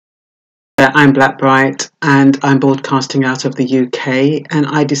I'm Blackbright and I'm broadcasting out of the UK, and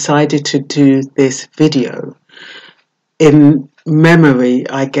I decided to do this video in memory,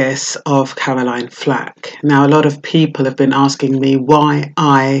 I guess, of Caroline Flack. Now, a lot of people have been asking me why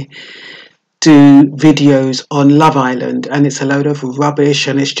I do videos on Love Island, and it's a load of rubbish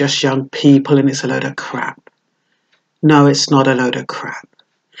and it's just young people and it's a load of crap. No, it's not a load of crap.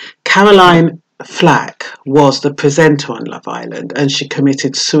 Caroline Flack was the presenter on Love Island, and she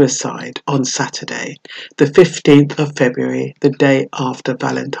committed suicide on Saturday, the 15th of February, the day after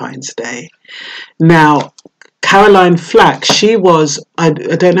Valentine's Day. Now, Caroline Flack, she was, I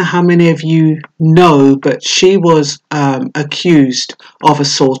don't know how many of you know, but she was accused of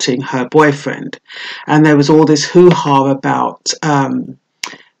assaulting her boyfriend. And there was all this hoo-ha about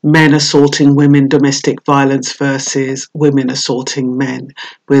men assaulting women, domestic violence versus women assaulting men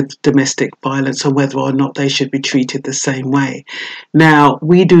with domestic violence, and whether or not they should be treated the same way. Now,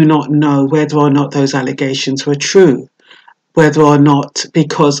 we do not know whether or not those allegations were true, whether or not,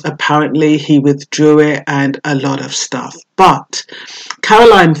 because apparently he withdrew it and a lot of stuff. But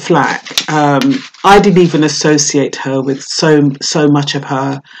Caroline Flack, I didn't even associate her with so much of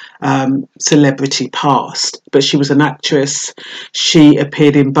her celebrity past, but she was an actress. She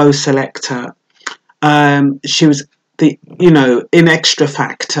appeared in Bo Selector. She was in Extra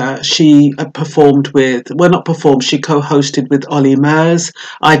Factor. She performed with, well, not performed, she co-hosted with Ollie Murs.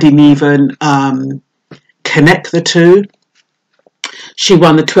 I didn't even connect the two. She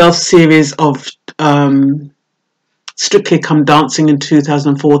won the 12th series of Strictly Come Dancing in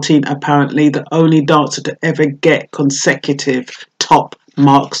 2014, apparently the only dancer to ever get consecutive top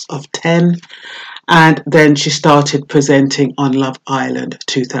marks of 10. And then she started presenting on Love Island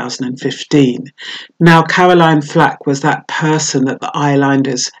 2015. Now, Caroline Flack was that person that the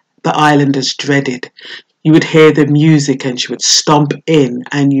Islanders dreaded. You would hear the music and she would stomp in,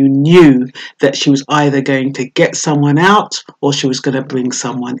 and you knew that she was either going to get someone out or she was going to bring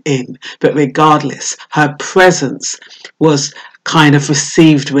someone in. But regardless, her presence was kind of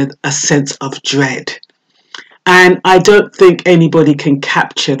received with a sense of dread. And I don't think anybody can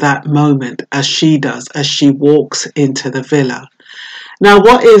capture that moment as she does, as she walks into the villa. Now,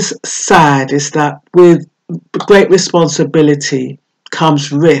 what is sad is that with great responsibility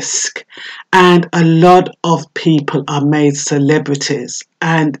comes risk, and a lot of people are made celebrities,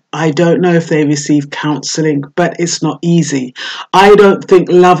 and I don't know if they receive counselling, but it's not easy. I don't think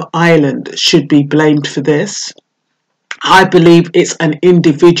Love Island should be blamed for this. I believe it's an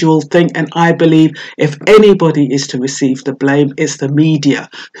individual thing, and I believe if anybody is to receive the blame, it's the media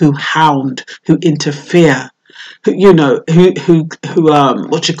who hound, who interfere, who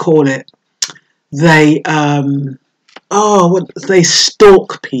what you call it, they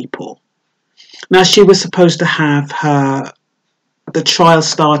stalk people. Now, she was supposed to have the trial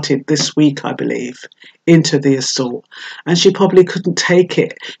started this week, I believe, into the assault, and she probably couldn't take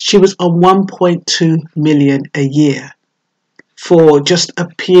it. She was on 1.2 million a year for just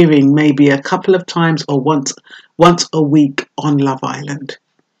appearing maybe a couple of times or once a week on Love Island.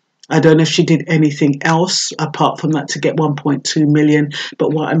 I don't know if she did anything else apart from that to get 1.2 million.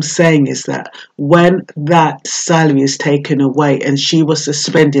 But what I'm saying is that when that salary is taken away and she was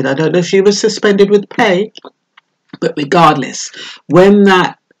suspended, I don't know if she was suspended with pay, but regardless, when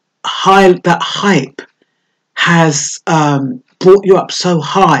that hype has brought you up so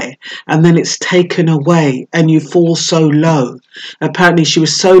high and then it's taken away and you fall so low. Apparently she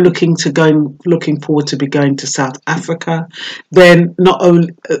was so looking forward to be going to South Africa. Then not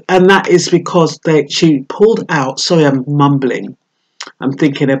only, and that is because she pulled out, sorry, I'm mumbling, I'm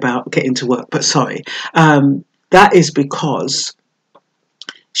thinking about getting to work, but sorry, that is because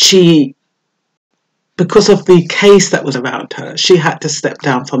because of the case that was around her, she had to step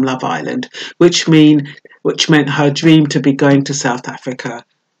down from Love Island, which meant her dream to be going to South Africa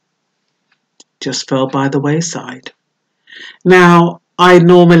just fell by the wayside. Now, I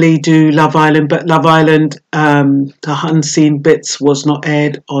normally do Love Island, but Love Island, the unseen bits was not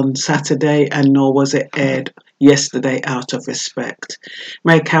aired on Saturday, and nor was it aired yesterday out of respect.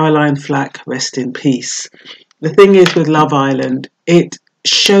 May Caroline Flack rest in peace. The thing is with Love Island, it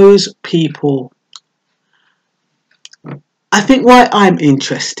shows people. I think why I'm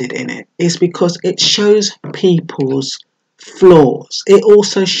interested in it is because it shows people's flaws. It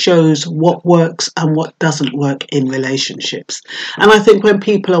also shows what works and what doesn't work in relationships. And I think when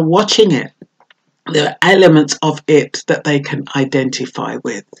people are watching it, there are elements of it that they can identify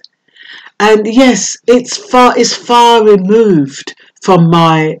with. And yes, it's far removed from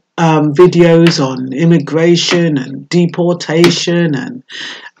my videos on immigration and deportation and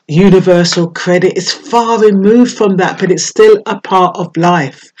universal credit. It's far removed from that, but it's still a part of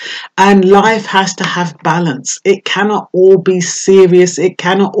life. And life has to have balance. It cannot all be serious. It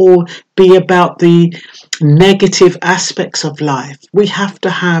cannot all be about the negative aspects of life. We have to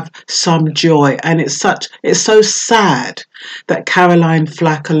have some joy. And it's so sad that Caroline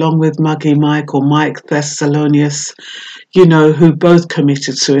Flack, along with Muggy Mike or Mike Thessalonius, you know, who both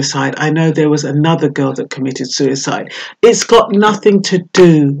committed suicide. I know there was another girl that committed suicide. It's got nothing to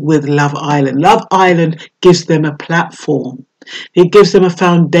do with Love Island. Love Island gives them a platform. It gives them a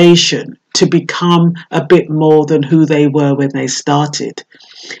foundation to become a bit more than who they were when they started.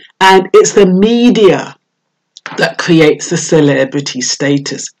 And it's the media that creates the celebrity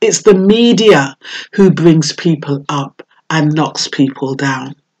status. It's the media who brings people up and knocks people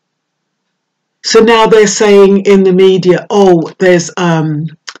down. So now they're saying in the media, oh, there's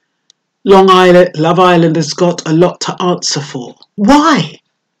Long Island, Love Island has got a lot to answer for. Why?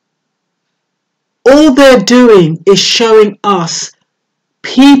 All they're doing is showing us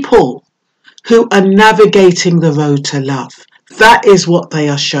people who are navigating the road to love. That is what they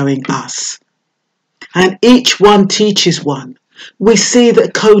are showing us. And each one teaches one. We see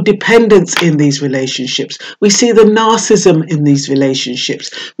the codependence in these relationships. We see the narcissism in these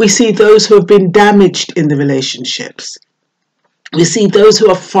relationships. We see those who have been damaged in the relationships. We see those who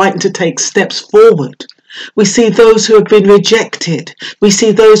are frightened to take steps forward. We see those who have been rejected. We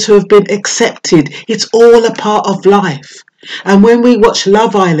see those who have been accepted. It's all a part of life. And when we watch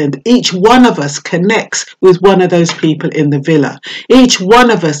Love Island, each one of us connects with one of those people in the villa. Each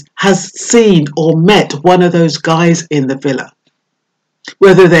one of us has seen or met one of those guys in the villa.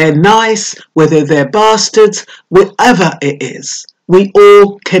 Whether they're nice, whether they're bastards, whatever it is, we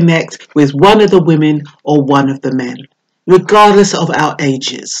all connect with one of the women or one of the men, regardless of our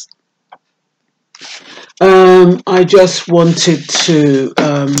ages. I just wanted to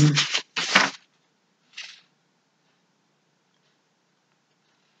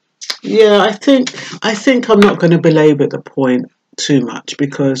I think I'm not going to belabor the point too much,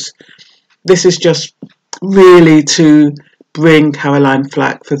 because this is just really to bring Caroline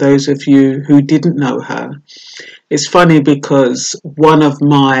Flack, for those of you who didn't know her. It's funny because one of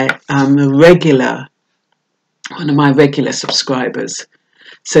my regular subscribers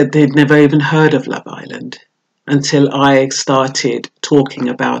said they'd never even heard of Love Island until I started talking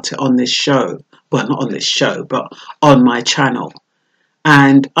about it on this show. Well, not on this show, but on my channel.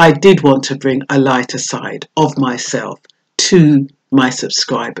 And I did want to bring a lighter side of myself to my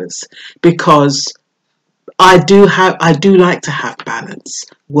subscribers, because I do like to have balance,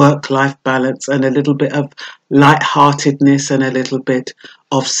 work-life balance, and a little bit of lightheartedness and a little bit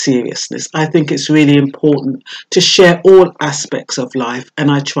of seriousness. I think it's really important to share all aspects of life, and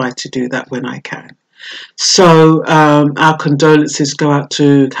I try to do that when I can. So our condolences go out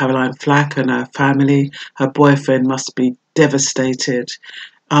to Caroline Flack and her family. Her boyfriend must be devastated.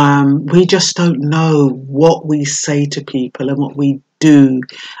 We just don't know what we say to people and what we do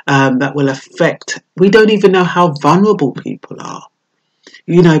that will affect. We don't even know how vulnerable people are,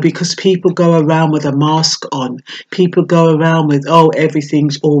 you know, because people go around with a mask on. People go around with, oh,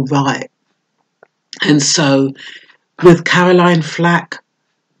 everything's all right. And so with Caroline Flack,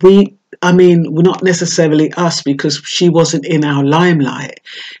 we're not necessarily us, because she wasn't in our limelight,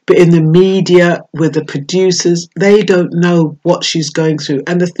 but in the media, with the producers, they don't know what she's going through.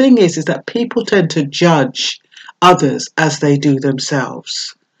 And the thing is that people tend to judge others as they do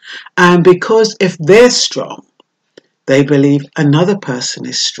themselves. And because if they're strong, they believe another person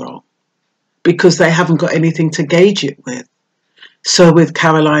is strong, because they haven't got anything to gauge it with. So with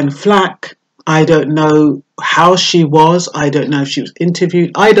Caroline Flack, I don't know how she was. I don't know if she was interviewed.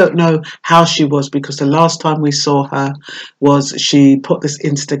 I don't know how she was, because the last time we saw her was she put this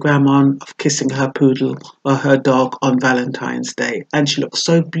Instagram on of kissing her poodle or her dog on Valentine's Day. And she looked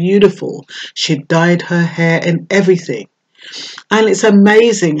so beautiful. She dyed her hair and everything. And it's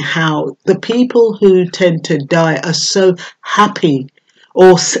amazing how the people who tend to die are so happy,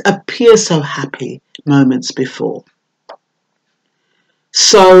 or appear so happy moments before.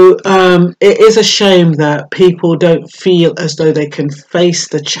 So it is a shame that people don't feel as though they can face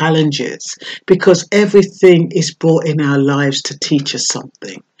the challenges, because everything is brought in our lives to teach us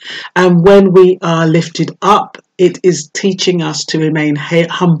something. And when we are lifted up, it is teaching us to remain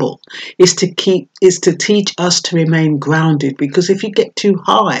humble. It's to teach us to remain grounded, because if you get too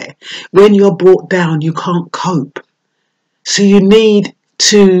high, when you're brought down, you can't cope. So you need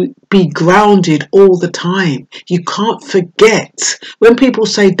to be grounded all the time. You can't forget. When people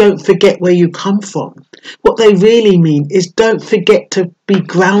say don't forget where you come from, what they really mean is don't forget to be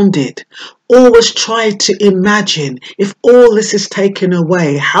grounded. always try to imagine, if all this is taken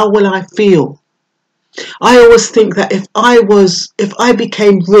away, how will I feel? I always think that if I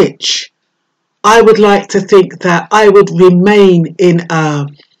became rich, I would like to think that I would remain in an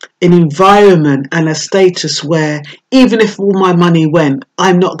environment and a status where even if all my money went,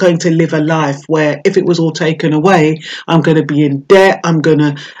 I'm not going to live a life where if it was all taken away, I'm going to be in debt, I'm going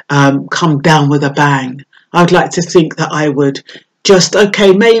to come down with a bang. I would like to think that I would just,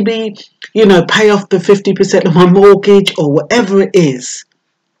 okay, maybe, pay off the 50% of my mortgage or whatever it is.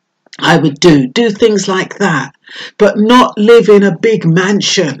 I would do things like that, but not live in a big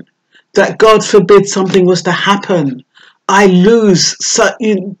mansion that, God forbid, something was to happen, you lose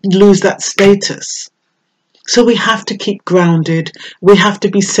that status. So we have to keep grounded. We have to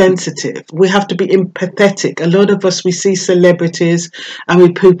be sensitive. We have to be empathetic. A lot of us, we see celebrities and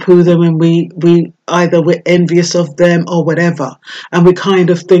we poo-poo them, and we either we're envious of them or whatever. And we kind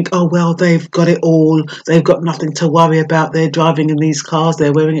of think, oh, well, they've got it all. They've got nothing to worry about. They're driving in these cars.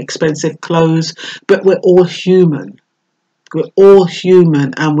 They're wearing expensive clothes. But we're all human. We're all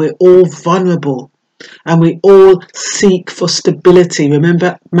human, and we're all vulnerable. And we all seek for stability.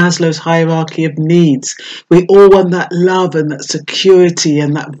 Remember Maslow's hierarchy of needs. We all want that love and that security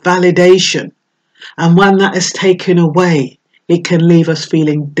and that validation. And when that is taken away, it can leave us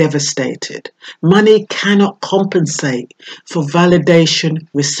feeling devastated. Money cannot compensate for validation,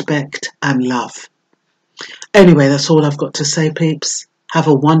 respect, and love. Anyway, that's all I've got to say, peeps. Have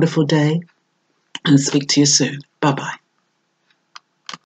a wonderful day and speak to you soon. Bye-bye.